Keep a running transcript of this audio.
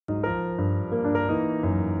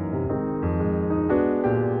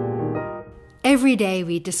Every day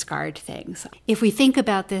we discard things. If we think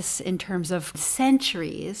about this in terms of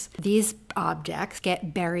centuries, these objects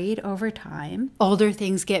get buried over time. Older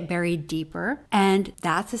things get buried deeper. And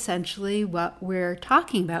that's essentially what we're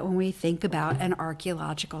talking about when we think about an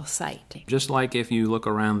archaeological site. Just like if you look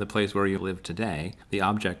around the place where you live today, the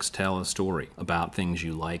objects tell a story about things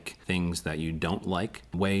you like, things that you don't like,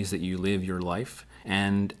 ways that you live your life.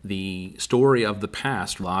 And the story of the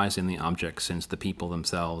past lies in the objects, since the people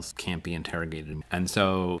themselves can't be interrogated. And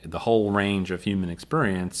so the whole range of human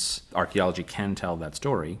experience, archaeology can tell that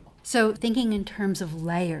story. So thinking in terms of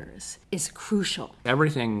layers is crucial.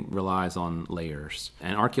 Everything relies on layers.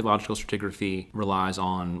 And archaeological stratigraphy relies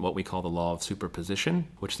on what we call the law of superposition,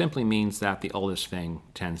 which simply means that the oldest thing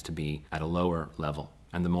tends to be at a lower level,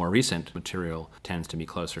 and the more recent material tends to be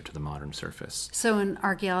closer to the modern surface. So an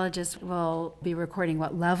archaeologist will be recording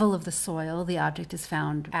what level of the soil the object is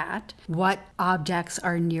found at, what objects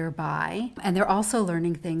are nearby, and they're also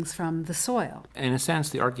learning things from the soil. In a sense,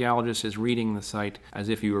 the archaeologist is reading the site as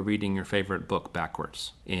if you were reading your favorite book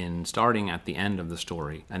backwards, in starting at the end of the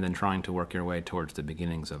story and then trying to work your way towards the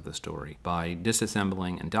beginnings of the story by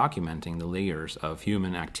disassembling and documenting the layers of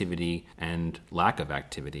human activity and lack of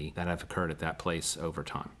activity that have occurred at that place over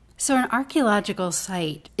time. So an archaeological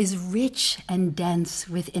site is rich and dense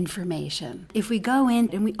with information. If we go in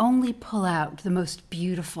and we only pull out the most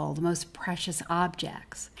beautiful, the most precious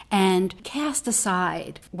objects, and cast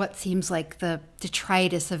aside what seems like the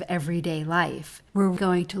detritus of everyday life, we're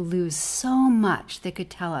going to lose so much that could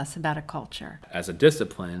tell us about a culture. As a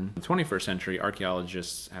discipline, in the 21st century,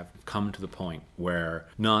 archaeologists have come to the point where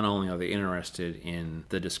not only are they interested in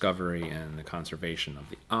the discovery and the conservation of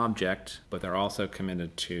the object, but they're also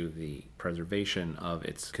committed to the preservation of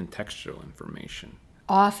its contextual information.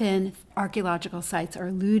 Often, archaeological sites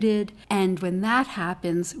are looted, and when that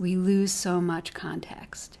happens, we lose so much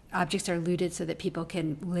context. Objects are looted so that people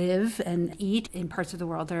can live and eat in parts of the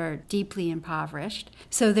world that are deeply impoverished.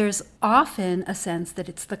 So there's often a sense that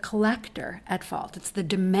it's the collector at fault. It's the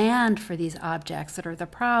demand for these objects that are the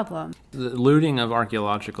problem. The looting of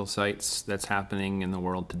archaeological sites that's happening in the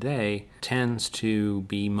world today tends to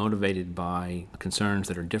be motivated by concerns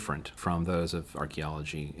that are different from those of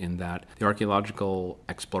archaeology, in that the archaeological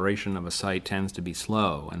exploration of a site tends to be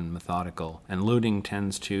slow and methodical, and looting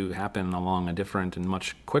tends to happen along a different and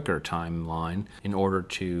much quicker timeline in order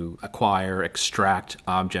to acquire, extract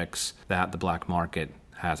objects that the black market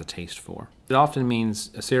has a taste for. It often means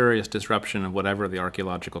a serious disruption of whatever the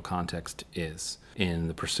archaeological context is in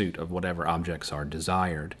the pursuit of whatever objects are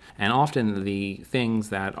desired. And often the things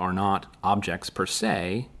that are not objects per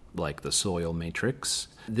se, like the soil matrix,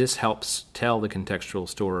 this helps tell the contextual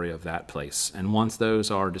story of that place. And once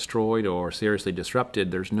those are destroyed or seriously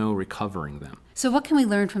disrupted, there's no recovering them. So what can we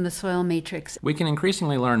learn from the soil matrix? We can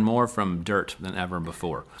increasingly learn more from dirt than ever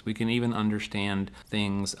before. We can even understand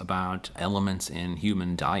things about elements in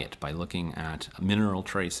human diet by looking at mineral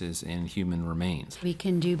traces in human remains. We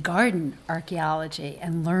can do garden archaeology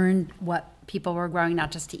and learn what people were growing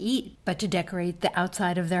not just to eat, but to decorate the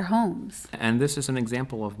outside of their homes. And this is an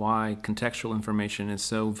example of why contextual information is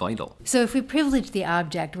so vital. So if we privilege the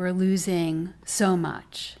object, we're losing so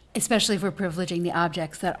much, especially if we're privileging the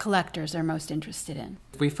objects that collectors are most interested in.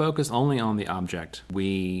 If we focus only on the object,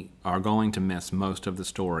 we are going to miss most of the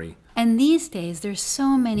story. And these days, there's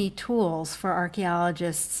so many tools for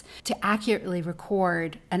archaeologists to accurately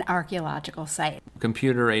record an archaeological site.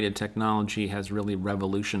 Computer-aided technology has really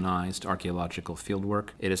revolutionized archaeological fieldwork.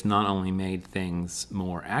 It has not only made things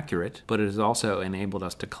more accurate, but it has also enabled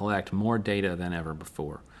us to collect more data than ever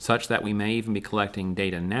before, such that we may even be collecting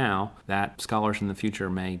data now that scholars in the future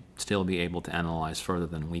may still be able to analyze further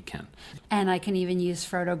than we can. And I can even use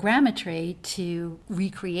photogrammetry to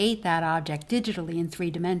recreate that object digitally in 3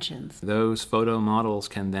 dimensions. Those photo models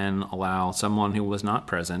can then allow someone who was not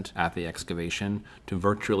present at the excavation to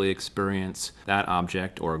virtually experience that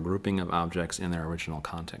object or a grouping of objects in their original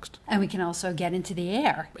context. And we can also get into the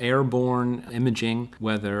air. Airborne imaging,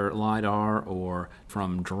 whether LiDAR or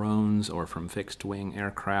from drones or from fixed-wing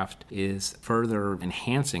aircraft, is further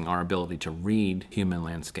enhancing our ability to read human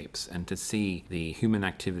landscapes and to see the human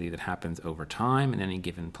activity that happens over time in any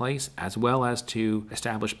given place, as well as to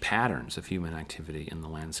establish patterns of human activity in the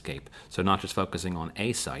landscape. So not just focusing on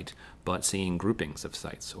a site, but seeing groupings of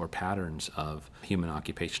sites or patterns of human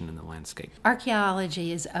occupation in the landscape.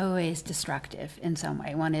 Archaeology is always destructive in some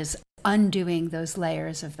way. One is undoing those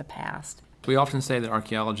layers of the past. We often say that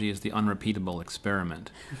archaeology is the unrepeatable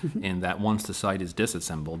experiment, in that once the site is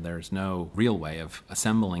disassembled, there's no real way of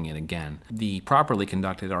assembling it again. The properly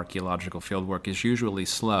conducted archaeological fieldwork is usually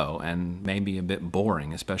slow and maybe a bit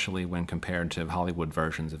boring, especially when compared to Hollywood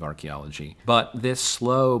versions of archaeology. But this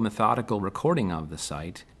slow, methodical recording of the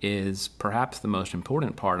site is perhaps the most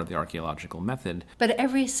important part of the archaeological method. But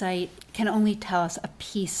every site can only tell us a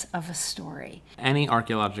piece of a story. Any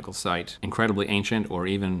archaeological site, incredibly ancient or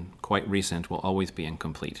even quite recent, will always be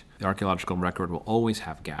incomplete. The archaeological record will always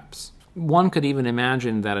have gaps. One could even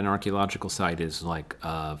imagine that an archaeological site is like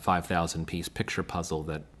a 5,000-piece picture puzzle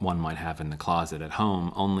that one might have in the closet at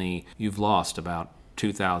home, only you've lost about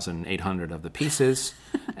 2,800 of the pieces,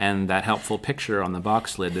 and that helpful picture on the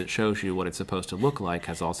box lid that shows you what it's supposed to look like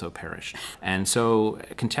has also perished. And so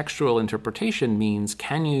contextual interpretation means,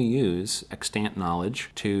 can you use extant knowledge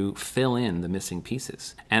to fill in the missing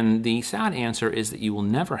pieces? And the sad answer is that you will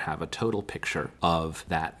never have a total picture of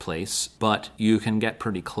that place, but you can get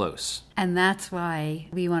pretty close. And that's why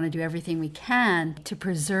we want to do everything we can to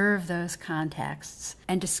preserve those contexts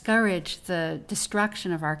and discourage the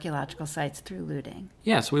destruction of archaeological sites through looting.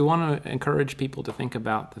 Yes, we want to encourage people to think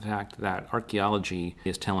about the fact that archaeology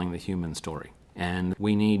is telling the human story. And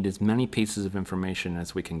we need as many pieces of information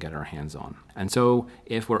as we can get our hands on. And so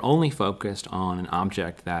if we're only focused on an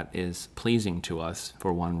object that is pleasing to us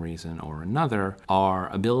for one reason or another, our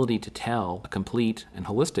ability to tell a complete and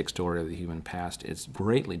holistic story of the human past is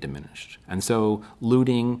greatly diminished. And so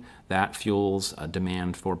looting that fuels a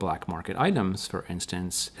demand for black market items, for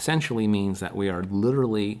instance, essentially means that we are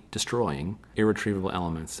literally destroying irretrievable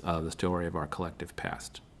elements of the story of our collective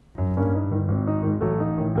past.